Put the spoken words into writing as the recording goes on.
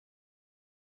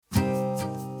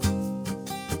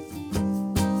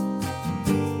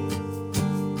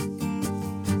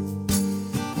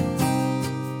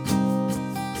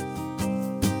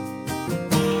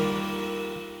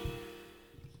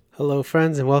Hello,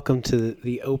 friends, and welcome to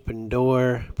the Open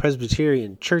Door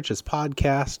Presbyterian Church's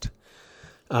podcast.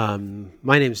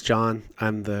 My name's John.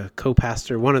 I'm the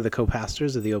co-pastor, one of the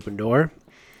co-pastors of the Open Door,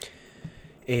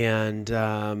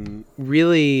 and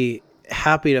really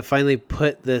happy to finally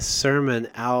put this sermon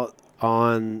out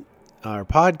on our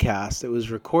podcast. It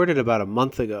was recorded about a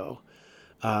month ago.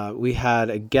 We had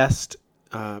a guest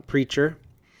preacher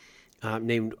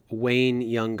named Wayne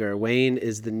Younger. Wayne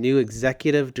is the new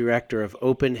executive director of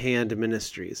Open Hand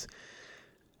Ministries.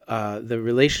 The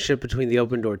relationship between the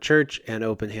Open Door Church and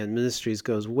Open Hand Ministries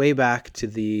goes way back to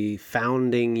the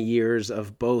founding years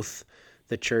of both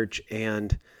the church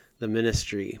and the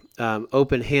ministry.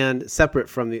 Open Hand, separate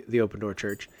from the Open Door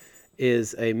Church,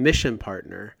 is a mission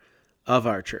partner of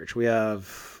our church. We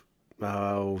have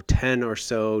 10 or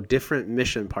so different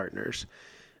mission partners.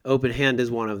 Open Hand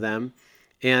is one of them.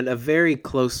 And a very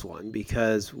close one,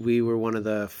 because we were one of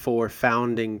the 4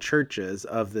 founding churches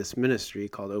of this ministry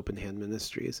called Open Hand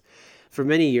Ministries. For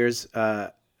many years,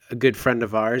 a good friend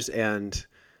of ours, and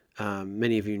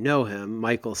many of you know him,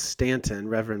 Michael Stanton,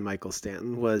 Reverend Michael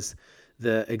Stanton, was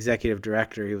the executive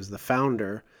director. He was the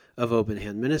founder of Open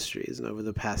Hand Ministries. And over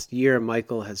the past year,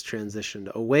 Michael has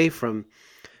transitioned away from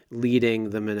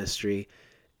leading the ministry,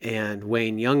 and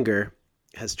Wayne Younger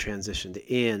has transitioned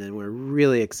in, and we're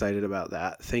really excited about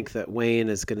that. Think that Wayne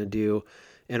is going to do,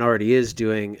 and already is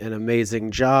doing, an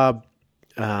amazing job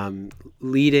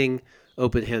leading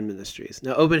Open Hand Ministries.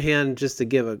 Now, Open Hand, just to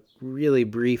give a really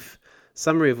brief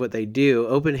summary of what they do,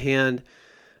 Open Hand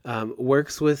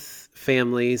works with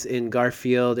families in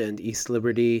Garfield and East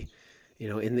Liberty,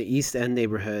 in the East End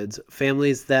neighborhoods,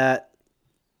 families that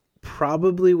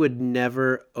probably would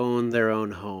never own their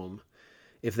own home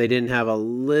if they didn't have a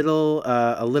little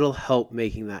help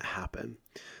making that happen.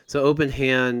 So Open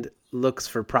Hand looks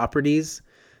for properties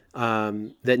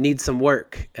that need some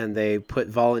work, and they put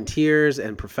volunteers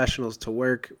and professionals to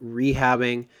work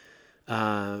rehabbing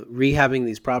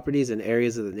these properties in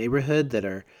areas of the neighborhood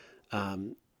that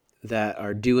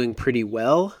are doing pretty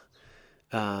well,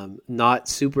 not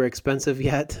super expensive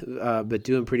yet, but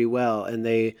doing pretty well, and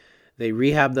they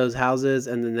rehab those houses,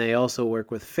 and then they also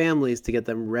work with families to get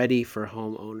them ready for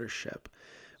home ownership,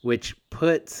 which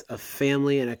puts a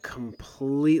family in a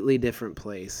completely different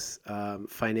place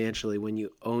financially when you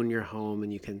own your home,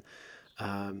 and you can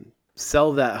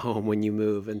sell that home when you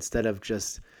move instead of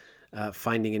just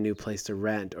finding a new place to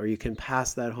rent, or you can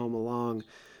pass that home along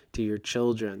to your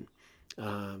children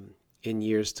in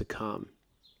years to come.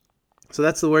 So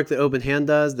that's the work that Open Hand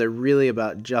does. They're really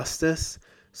about justice,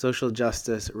 social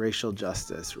justice, racial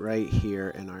justice, right here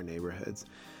in our neighborhoods.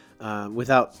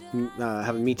 Without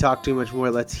having me talk too much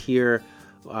more, let's hear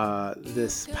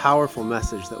this powerful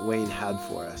message that Wayne had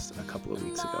for us a couple of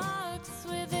weeks ago.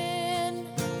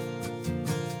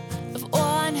 Of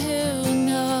one who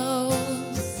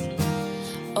knows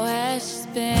where she's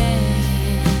been.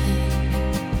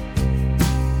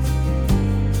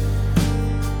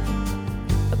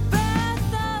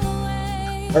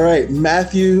 All right,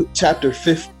 Matthew chapter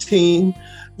 15,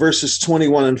 verses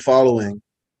 21 and following.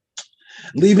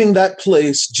 Leaving that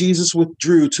place, Jesus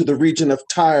withdrew to the region of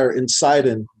Tyre and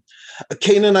Sidon. A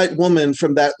Canaanite woman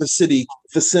from that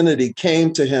vicinity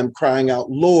came to him, crying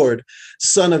out, "Lord,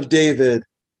 Son of David,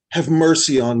 have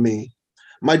mercy on me.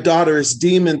 My daughter is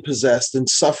demon-possessed and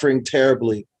suffering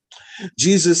terribly."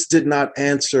 Jesus did not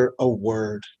answer a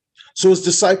word. So his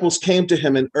disciples came to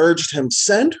him and urged him,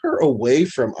 "Send her away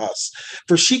from us,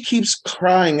 for she keeps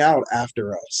crying out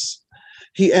after us."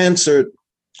 He answered,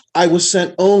 "I was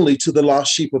sent only to the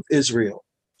lost sheep of Israel."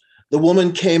 The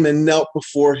woman came and knelt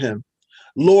before him.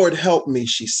 "Lord, help me,"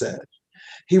 she said.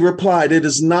 He replied, "It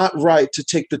is not right to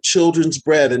take the children's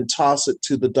bread and toss it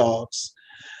to the dogs."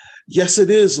 "Yes, it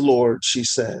is, Lord," she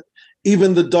said.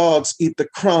 "Even the dogs eat the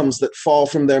crumbs that fall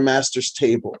from their master's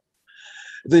table."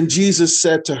 Then Jesus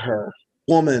said to her,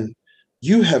 "Woman,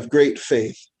 you have great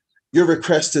faith. Your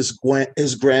request is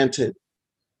granted."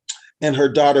 And her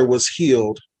daughter was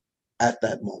healed at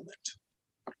that moment.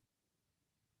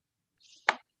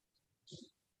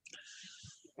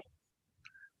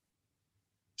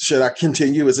 Should I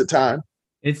continue? Is it time?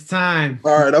 It's time.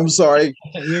 All right, I'm sorry.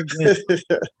 You're good.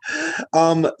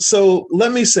 So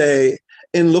let me say,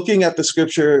 in looking at the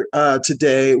scripture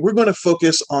today, we're going to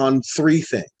focus on 3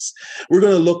 things. We're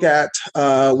going to look at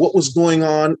what was going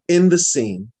on in the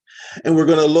scene, and we're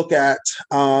going to look at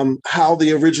how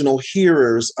the original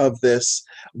hearers of this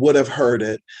would have heard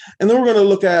it. And then we're going to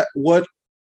look at what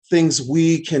things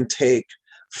we can take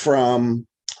from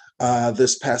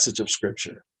this passage of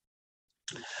scripture.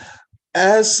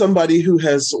 as somebody who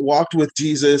has walked with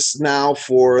Jesus now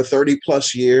for 30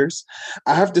 plus years,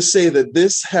 I have to say that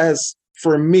this has,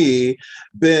 for me,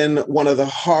 been one of the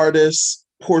hardest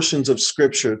portions of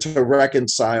scripture to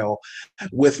reconcile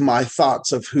with my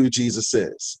thoughts of who Jesus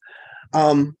is.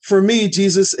 For me,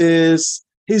 Jesus is,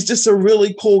 he's just a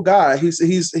really cool guy.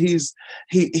 He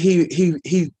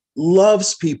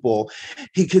loves people.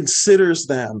 He considers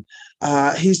them.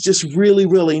 He's just really,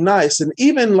 really nice. And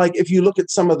even like if you look at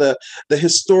some of the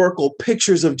historical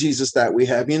pictures of Jesus that we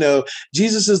have,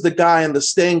 Jesus is the guy in the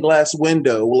stained glass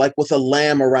window, like with a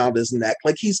lamb around his neck.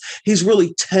 Like he's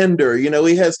really tender.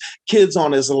 He has kids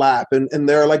on his lap, and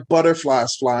there are like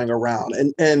butterflies flying around.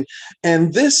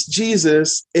 And this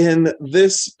Jesus in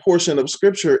this portion of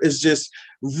scripture is just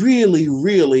really,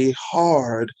 really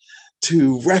hard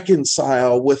to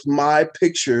reconcile with my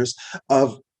pictures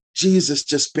of Jesus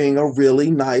just being a really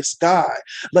nice guy.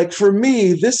 Like for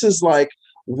me, this is like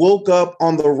woke up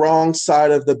on the wrong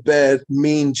side of the bed,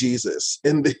 mean Jesus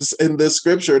in this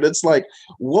scripture. And it's like,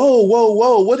 whoa, whoa,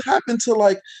 whoa, what happened to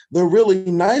like the really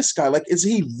nice guy? Like, is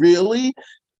he really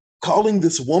calling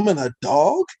this woman a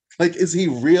dog? Like, is he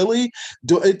really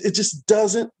it just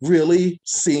doesn't really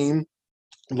seem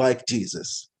like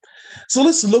Jesus. So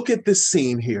let's look at this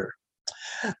scene here.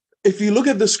 If you look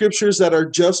at the scriptures that are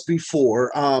just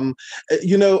before,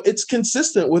 it's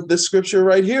consistent with this scripture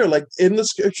right here. Like in the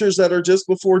scriptures that are just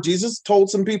before, Jesus told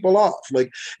some people off.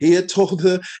 Like he had told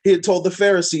the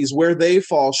Pharisees where they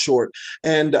fall short,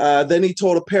 and then he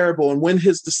told a parable. And when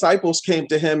his disciples came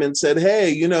to him and said,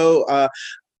 "Hey,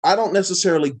 I don't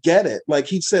necessarily get it," like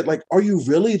he said, "Like, are you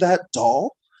really that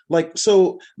dull?" Like,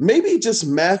 so maybe just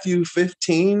Matthew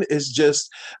 15 is just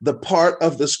the part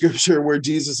of the scripture where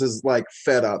Jesus is like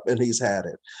fed up and he's had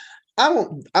it. I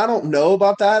don't know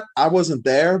about that. I wasn't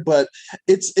there, but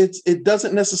it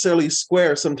doesn't necessarily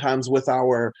square sometimes with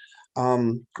our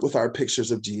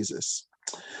pictures of Jesus.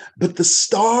 But the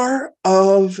star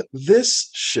of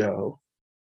this show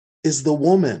is the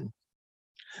woman.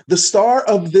 The star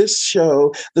of this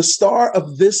show, the star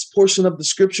of this portion of the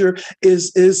scripture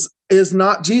is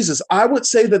not Jesus. I would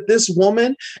say that this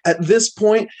woman at this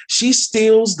point, she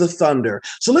steals the thunder.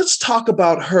 So let's talk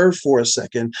about her for a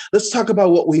second. Let's talk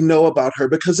about what we know about her,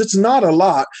 because it's not a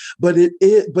lot, but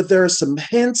but there are some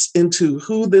hints into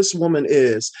who this woman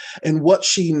is and what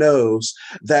she knows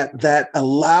that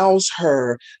allows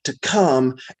her to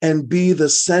come and be the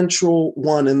central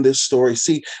one in this story.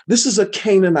 See, this is a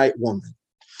Canaanite woman.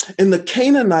 And the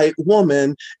Canaanite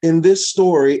woman in this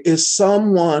story is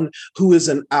someone who is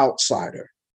an outsider.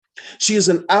 She is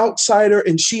an outsider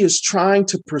and she is trying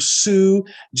to pursue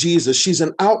Jesus. She's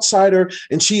an outsider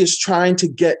and she is trying to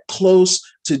get close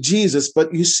to Jesus.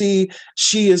 But you see,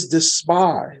 she is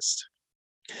despised.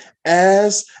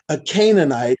 As a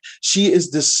Canaanite, she is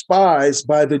despised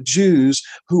by the Jews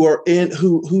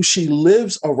who she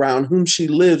lives around, whom she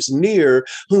lives near,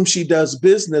 whom she does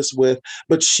business with,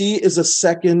 but she is a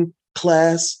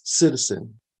second-class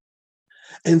citizen.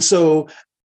 And so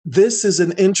this is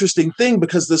an interesting thing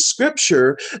because the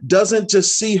scripture doesn't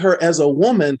just see her as a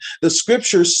woman, the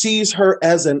scripture sees her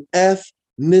as an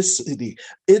ethnicity.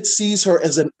 It sees her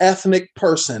as an ethnic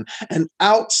person, an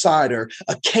outsider.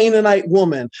 A Canaanite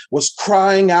woman was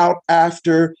crying out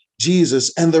after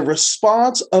Jesus. And the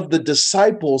response of the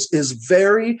disciples is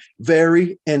very,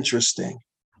 very interesting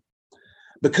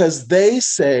because they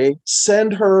say,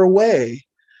 "Send her away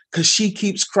because she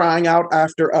keeps crying out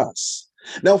after us."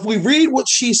 Now, if we read what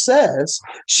she says,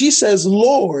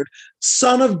 "Lord,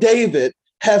 Son of David,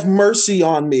 have mercy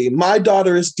on me. My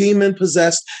daughter is demon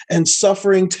possessed and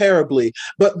suffering terribly."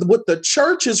 But what the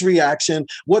church's reaction,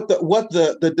 what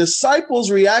the disciples'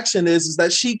 reaction is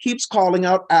that she keeps calling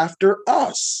out after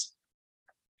us.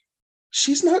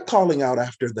 She's not calling out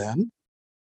after them.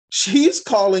 She's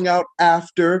calling out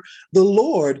after the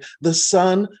Lord, the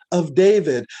Son of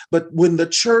David. But when the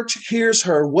church hears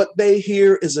her, what they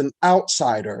hear is an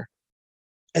outsider,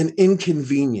 an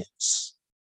inconvenience.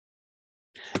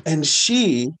 And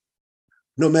she,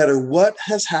 no matter what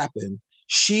has happened,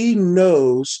 she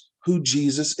knows who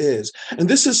Jesus is. And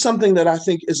this is something that I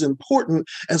think is important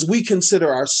as we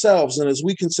consider ourselves and as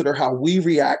we consider how we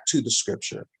react to the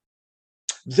scripture.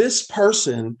 This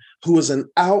person who is an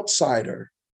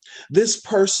outsider, this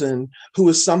person who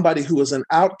is somebody who is an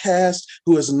outcast,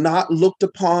 who is not looked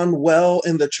upon well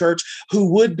in the church, who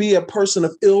would be a person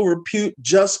of ill repute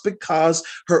just because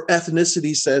her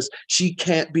ethnicity says she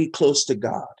can't be close to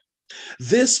God.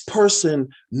 This person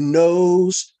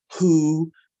knows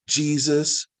who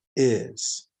Jesus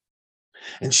is.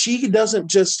 And she doesn't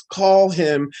just call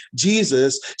him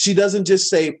Jesus. She doesn't just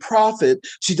say prophet.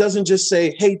 She doesn't just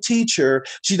say, hey, teacher.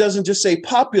 She doesn't just say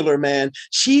popular man.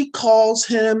 She calls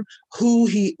him who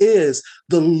he is,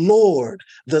 the Lord,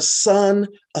 the Son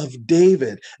of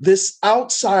David. This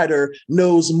outsider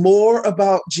knows more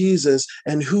about Jesus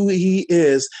and who he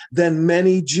is than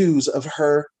many Jews of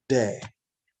her day.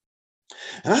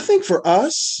 And I think for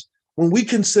us, when we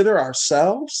consider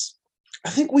ourselves, I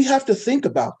think we have to think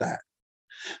about that.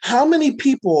 How many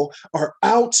people are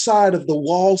outside of the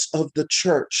walls of the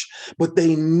church, but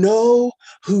they know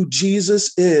who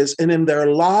Jesus is, and in their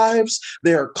lives,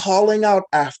 they are calling out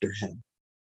after him?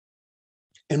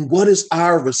 And what is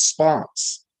our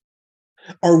response?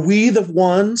 Are we the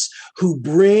ones who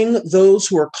bring those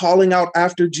who are calling out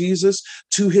after Jesus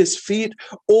to his feet,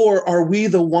 or are we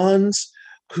the ones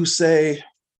who say,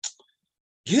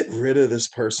 get rid of this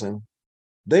person?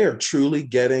 They are truly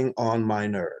getting on my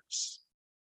nerves.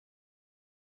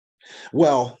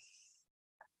 Well,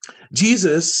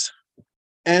 Jesus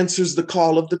answers the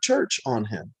call of the church on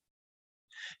him.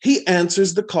 He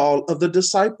answers the call of the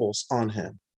disciples on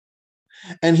him.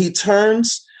 And he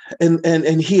turns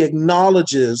and he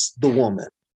acknowledges the woman.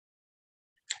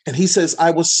 And he says,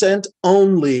 I was sent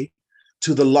only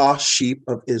to the lost sheep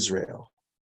of Israel.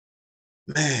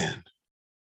 Man,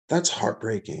 that's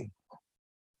heartbreaking.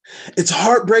 It's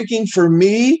heartbreaking for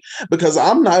me because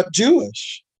I'm not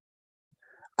Jewish.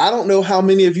 I don't know how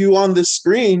many of you on this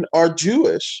screen are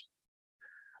Jewish.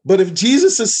 But if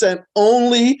Jesus is sent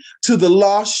only to the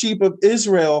lost sheep of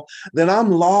Israel, then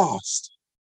I'm lost.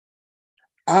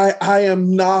 I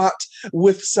am not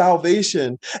with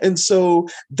salvation. And so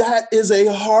that is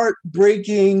a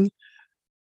heartbreaking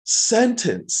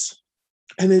sentence.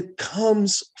 And it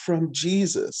comes from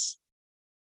Jesus.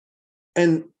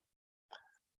 And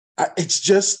it's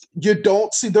just, you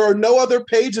don't see, there are no other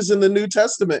pages in the New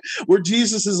Testament where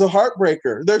Jesus is a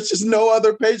heartbreaker. There's just no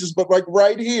other pages. But like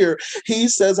right here, he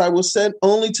says, I was sent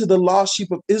only to the lost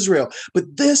sheep of Israel.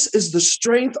 But this is the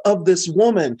strength of this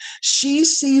woman. She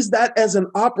sees that as an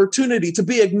opportunity to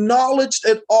be acknowledged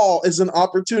at all as an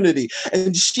opportunity.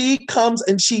 And she comes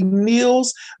and she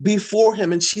kneels before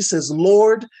him and she says,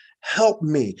 Lord, help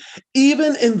me.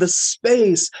 Even in the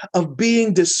space of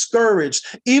being discouraged,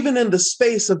 even in the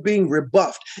space of being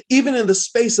rebuffed, even in the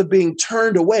space of being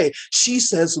turned away, she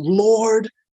says, Lord,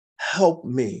 help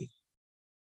me.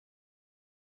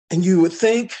 And you would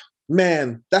think,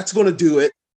 man, that's going to do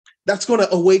it. That's going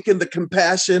to awaken the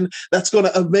compassion. That's going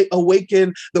to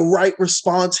awaken the right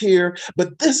response here.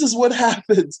 But this is what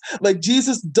happens. Like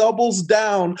Jesus doubles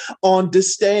down on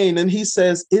disdain and he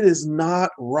says, it is not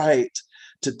right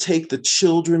to take the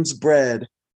children's bread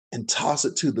and toss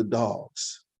it to the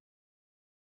dogs.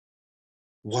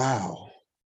 Wow.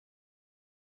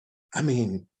 I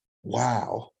mean,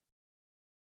 wow.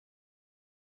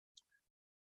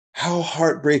 How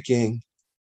heartbreaking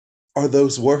are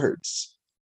those words?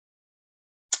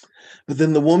 But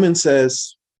then the woman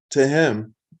says to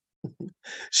him,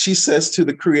 she says to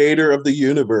the creator of the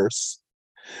universe,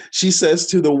 she says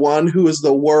to the one who is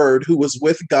the word, who was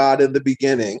with God in the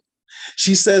beginning,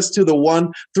 she says to the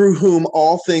one through whom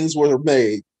all things were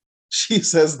made, she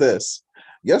says this,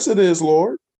 yes, it is,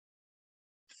 Lord.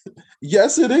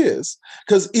 Yes, it is.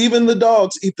 Because even the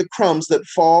dogs eat the crumbs that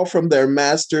fall from their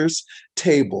master's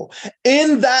table.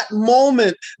 In that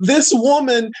moment, this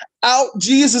woman out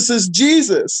Jesus's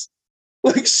Jesus.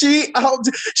 Like she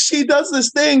does this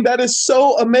thing that is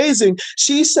so amazing.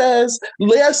 She says,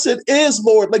 yes, it is,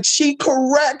 Lord. Like she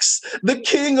corrects the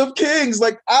King of Kings.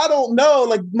 Like, I don't know,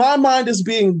 like my mind is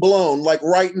being blown like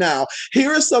right now.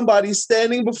 Here is somebody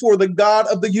standing before the God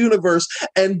of the universe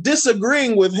and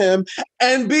disagreeing with him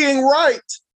and being right.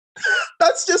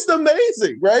 That's just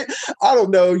amazing, right? I don't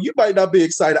know. You might not be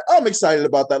excited. I'm excited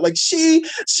about that. Like she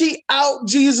out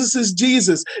Jesus's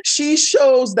Jesus. She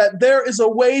shows that there is a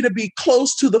way to be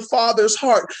close to the Father's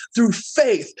heart through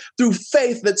faith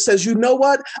that says, you know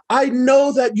what? I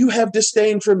know that you have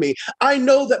disdain for me. I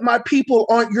know that my people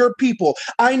aren't your people.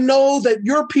 I know that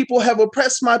your people have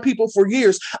oppressed my people for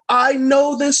years. I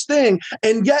know this thing.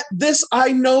 And yet this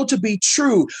I know to be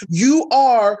true. You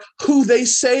are who they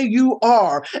say you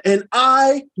are. And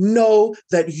I know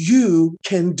that you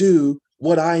can do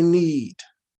what I need.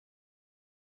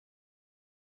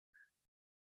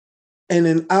 And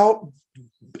in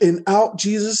out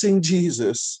Jesus in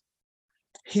Jesus,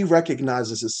 he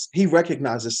recognizes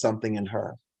something in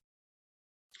her.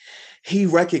 He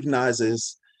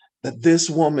recognizes that this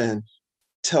woman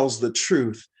tells the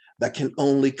truth that can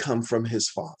only come from his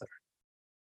Father.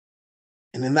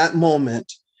 And in that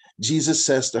moment, Jesus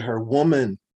says to her,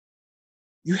 woman,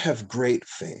 you have great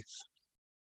faith.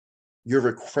 Your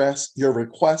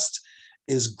request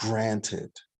is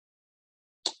granted.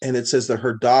 And it says that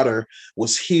her daughter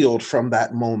was healed from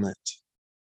that moment.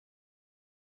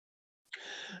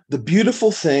 The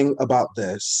beautiful thing about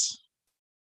this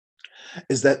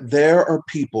is that there are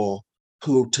people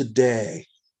who today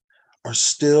are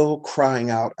still crying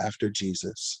out after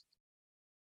Jesus.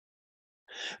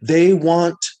 They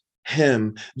want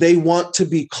him. They want to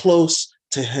be close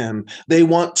to him. They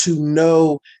want to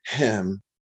know him.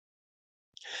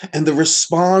 And the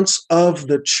response of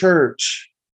the church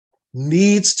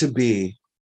needs to be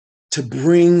to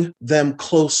bring them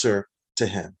closer to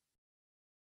him.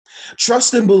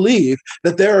 Trust and believe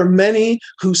that there are many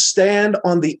who stand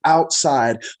on the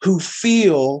outside who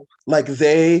feel like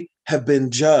they have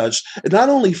been judged. And not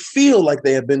only feel like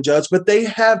they have been judged, but they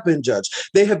have been judged.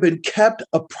 They have been kept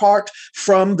apart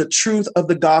from the truth of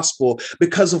the gospel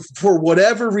because of, for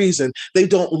whatever reason, they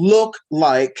don't look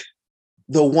like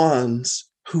the ones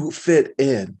who fit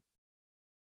in.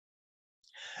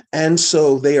 And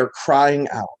so they are crying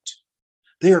out.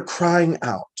 They are crying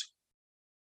out.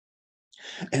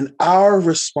 And our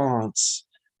response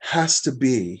has to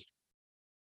be,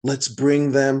 let's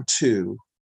bring them to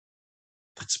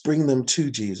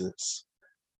Jesus.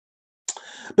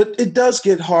 But it does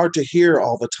get hard to hear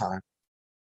all the time.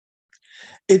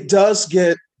 It does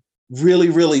get really,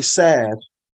 really sad.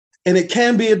 And it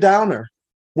can be a downer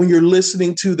when you're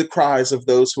listening to the cries of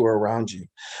those who are around you.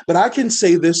 But I can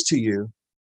say this to you.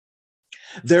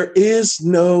 There is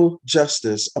no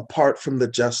justice apart from the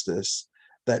justice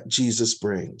that Jesus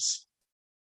brings.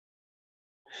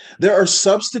 There are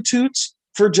substitutes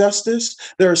for justice.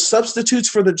 There are substitutes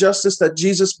for the justice that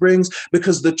Jesus brings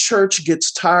because the church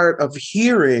gets tired of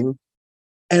hearing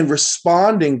and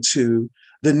responding to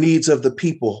the needs of the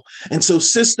people. And so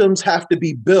systems have to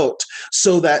be built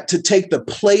so that to take the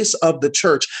place of the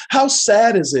church. How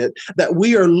sad is it that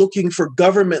we are looking for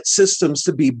government systems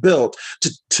to be built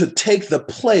to take the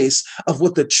place of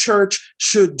what the church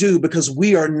should do because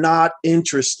we are not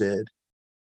interested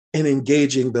in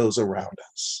engaging those around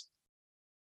us.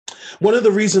 One of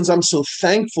the reasons I'm so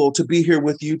thankful to be here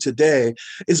with you today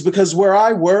is because where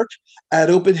I work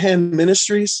at Open Hand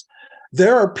Ministries,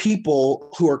 there are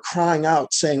people who are crying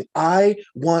out saying, I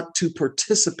want to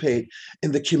participate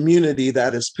in the community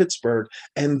that is Pittsburgh.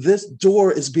 And this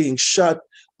door is being shut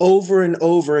over and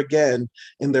over again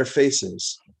in their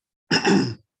faces.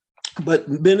 But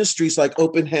ministries like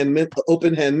Open Hand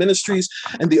Ministries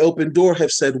and the Open Door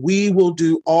have said, we will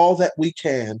do all that we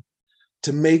can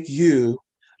to make you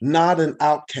not an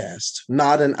outcast,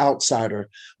 not an outsider,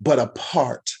 but a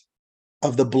part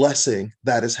of the blessing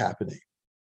that is happening.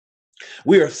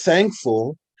 We are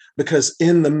thankful because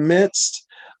in the midst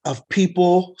of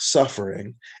people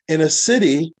suffering, in a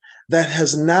city that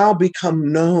has now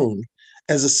become known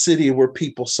as a city where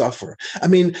people suffer. I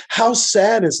mean, how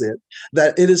sad is it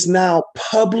that it is now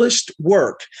published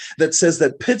work that says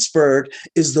that Pittsburgh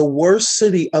is the worst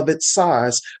city of its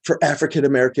size for African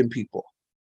American people?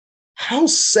 How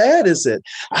sad is it?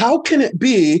 How can it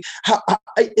be?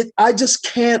 I just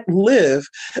can't live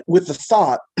with the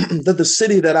thought that the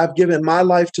city that I've given my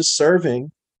life to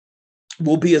serving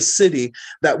will be a city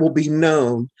that will be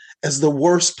known as the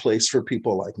worst place for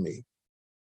people like me.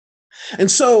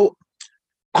 And so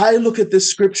I look at this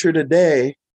scripture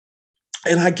today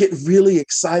and I get really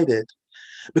excited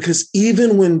because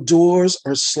even when doors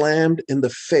are slammed in the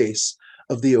face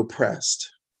of the oppressed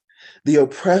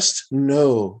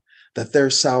know that their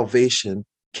salvation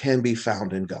can be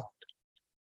found in God.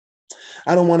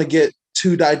 I don't want to get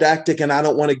too didactic and I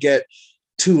don't want to get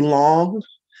too long,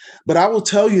 but I will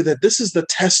tell you that this is the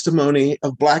testimony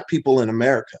of Black people in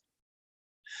America.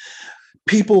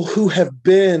 People who have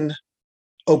been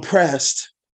oppressed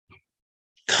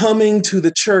coming to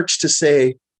the church to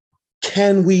say,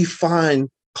 can we find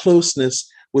closeness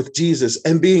with Jesus?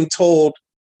 And being told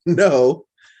no,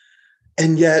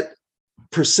 and yet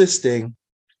persisting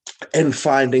and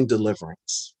finding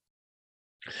deliverance.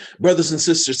 Brothers and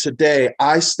sisters, today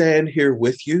I stand here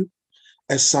with you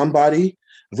as somebody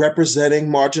representing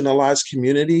marginalized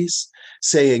communities,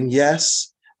 saying,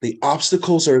 yes, the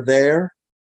obstacles are there,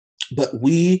 but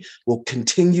we will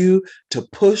continue to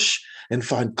push and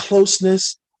find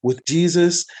closeness with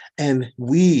Jesus, and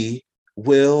we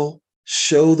will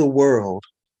show the world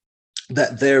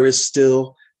that there is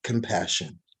still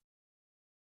compassion.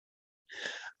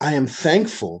 I am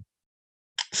thankful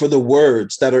for the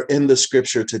words that are in the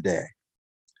scripture today,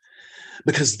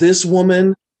 because this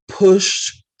woman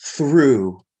pushed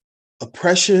through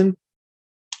oppression,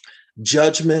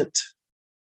 judgment,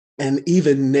 and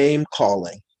even name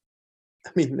calling I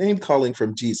mean, name calling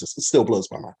from Jesus, it still blows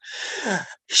my mind.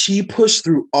 She pushed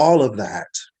through all of that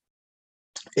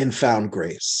and found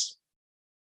grace.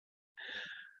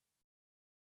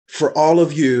 For all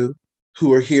of you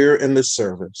who are here in this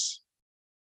service,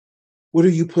 what are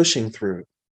you pushing through?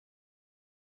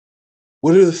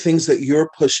 What are the things that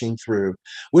you're pushing through?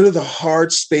 What are the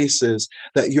hard spaces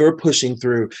that you're pushing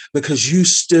through? Because you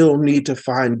still need to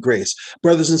find grace.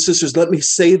 Brothers and sisters, let me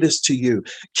say this to you.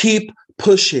 Keep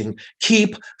pushing,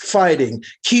 keep fighting,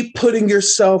 keep putting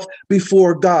yourself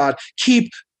before God,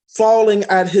 keep falling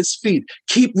at his feet,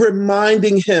 keep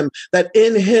reminding him that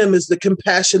in him is the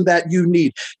compassion that you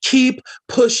need. Keep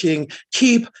pushing,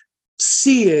 keep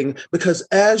seeing, because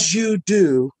as you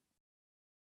do,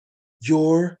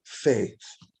 your faith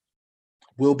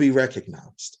will be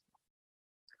recognized.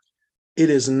 It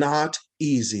is not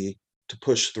easy to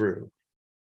push through,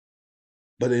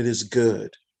 but it is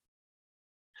good.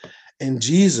 And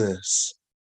Jesus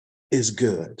is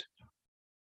good,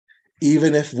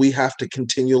 even if we have to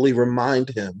continually remind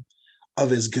him of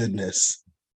his goodness.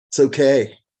 It's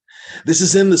okay. This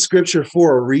is in the scripture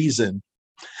for a reason.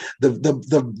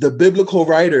 The biblical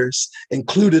writers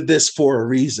included this for a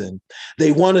reason.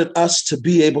 They wanted us to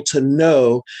be able to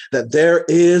know that there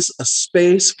is a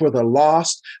space for the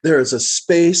lost. There is a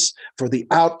space for the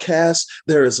outcast.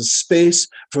 There is a space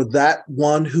for that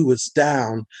one who is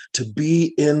down to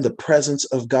be in the presence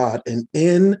of God. And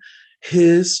in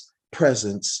his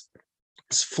presence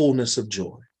is fullness of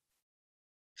joy.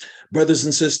 Brothers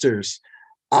and sisters,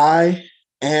 I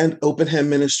and Open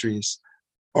Hand Ministries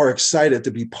are excited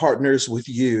to be partners with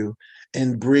you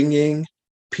in bringing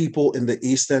people in the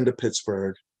East End of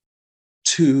Pittsburgh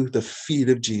to the feet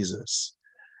of Jesus.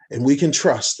 And we can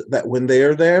trust that when they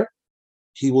are there,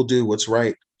 he will do what's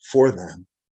right for them,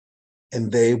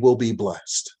 and they will be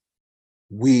blessed.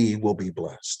 We will be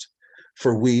blessed,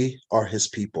 for we are his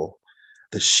people,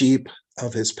 the sheep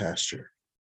of his pasture.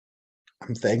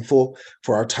 I'm thankful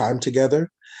for our time together.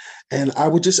 And I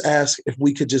would just ask if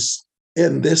we could just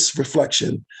end this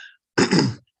reflection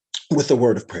with a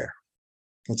word of prayer.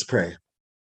 Let's pray.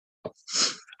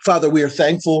 Father, we are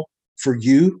thankful for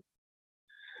you.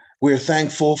 We are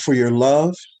thankful for your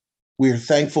love. We are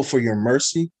thankful for your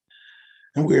mercy.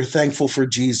 And we are thankful for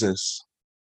Jesus.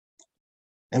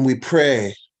 And we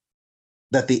pray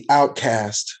that the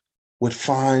outcast would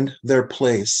find their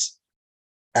place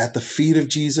at the feet of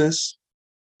Jesus.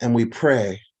 And we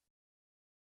pray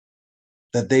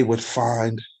that they would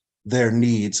find their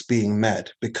needs being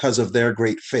met because of their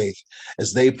great faith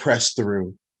as they press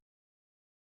through.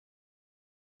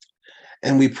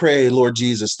 And we pray, Lord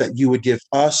Jesus, that you would give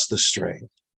us the strength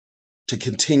to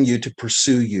continue to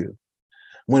pursue you.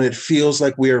 When it feels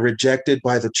like we are rejected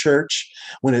by the church,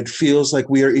 when it feels like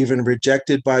we are even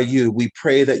rejected by you, we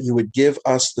pray that you would give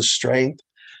us the strength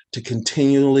to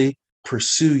continually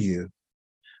pursue you,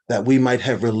 that we might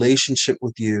have relationship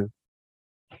with you,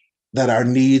 that our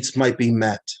needs might be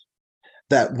met,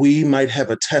 that we might have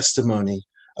a testimony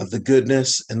of the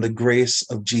goodness and the grace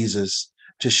of Jesus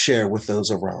to share with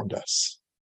those around us.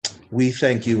 We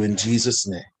thank you in Jesus'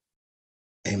 name.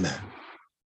 Amen.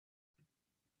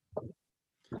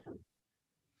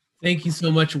 Thank you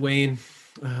so much, Wayne.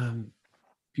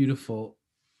 Beautiful,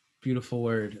 beautiful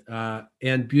word.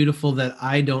 And beautiful that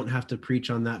I don't have to preach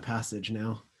on that passage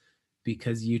now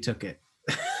because you took it.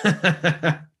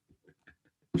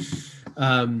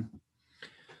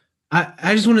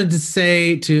 I just wanted to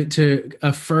say to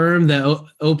affirm that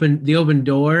the open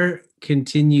door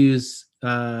continues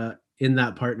in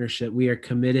that partnership. We are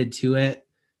committed to it.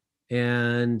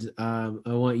 And I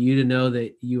want you to know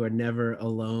that you are never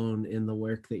alone in the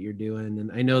work that you're doing. And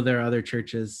I know there are other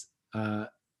churches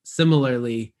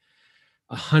similarly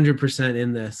 100%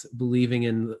 in this, believing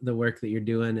in the work that you're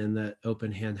doing and that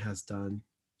Open Hand has done.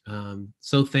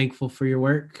 So thankful for your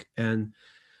work. And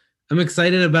I'm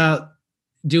excited about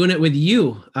doing it with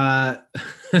you for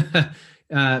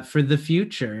the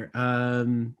future.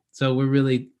 So we're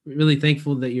really, really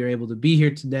thankful that you're able to be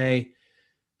here today.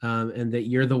 And that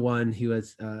you're the one who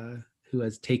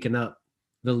has taken up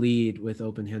the lead with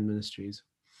Open Hand Ministries.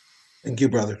 Thank you,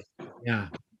 brother. Yeah.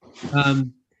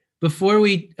 Before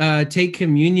we take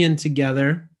communion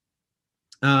together,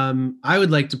 I would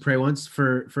like to pray once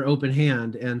for Open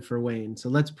Hand and for Wayne. So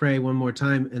let's pray one more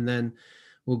time, and then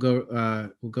we'll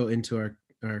go into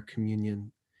our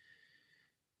communion.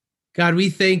 God, we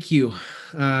thank you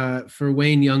for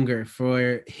Wayne Younger,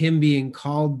 for him being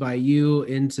called by you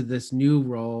into this new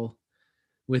role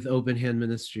with Open Hand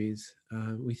Ministries.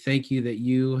 We thank you that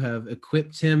you have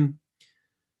equipped him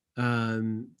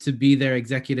to be their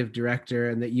executive director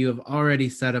and that you have already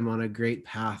set him on a great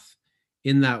path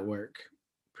in that work.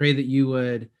 Pray that you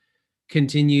would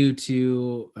continue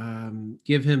to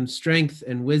give him strength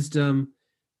and wisdom,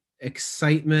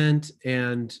 excitement,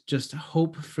 and just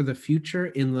hope for the future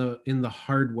in the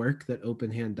hard work that Open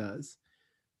Hand does.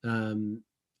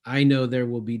 I know there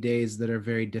will be days that are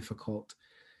very difficult,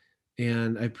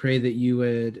 and I pray that you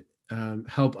would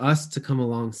help us to come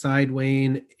alongside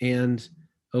Wayne and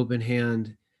Open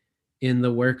Hand in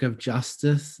the work of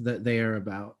justice that they are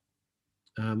about.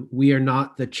 We are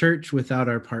not the church without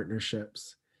our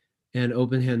partnerships, and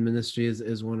Open Hand Ministries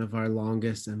is one of our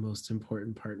longest and most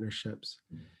important partnerships.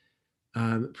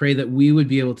 Pray that we would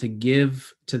be able to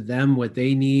give to them what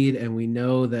they need, and we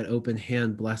know that Open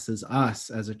Hand blesses us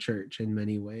as a church in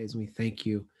many ways. We thank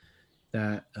you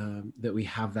that we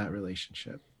have that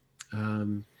relationship.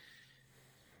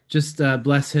 Just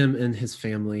bless him and his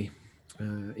family.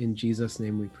 In Jesus'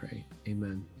 name we pray.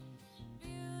 Amen.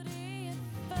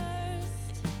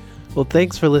 Well,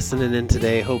 thanks for listening in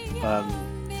today. I hope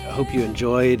you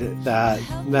enjoyed that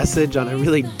message on a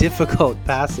really difficult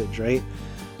passage, right?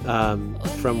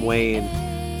 From Wayne.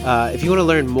 If you want to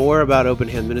learn more about Open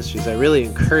Hand Ministries, I really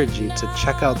encourage you to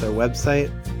check out their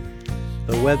website.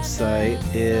 The website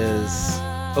is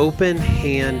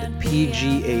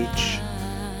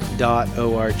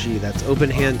openhandpgh.org. That's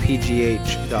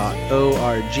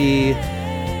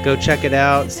openhandpgh.org. Go check it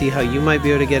out, see how you might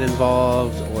be able to get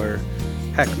involved, or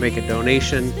heck, make a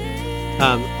donation.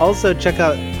 Also, check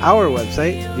out our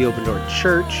website, the Open Door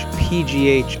Church,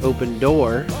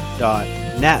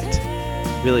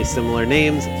 pghopendoor.net. Really similar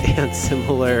names and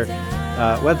similar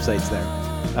websites there.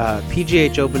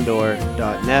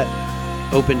 pghopendoor.net,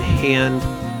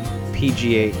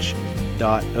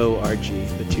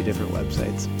 openhandpgh.org, the two different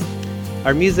websites.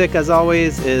 Our music, as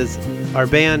always, is our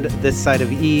band, This Side of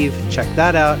Eve. Check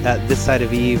that out at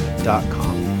thissideofeve.com.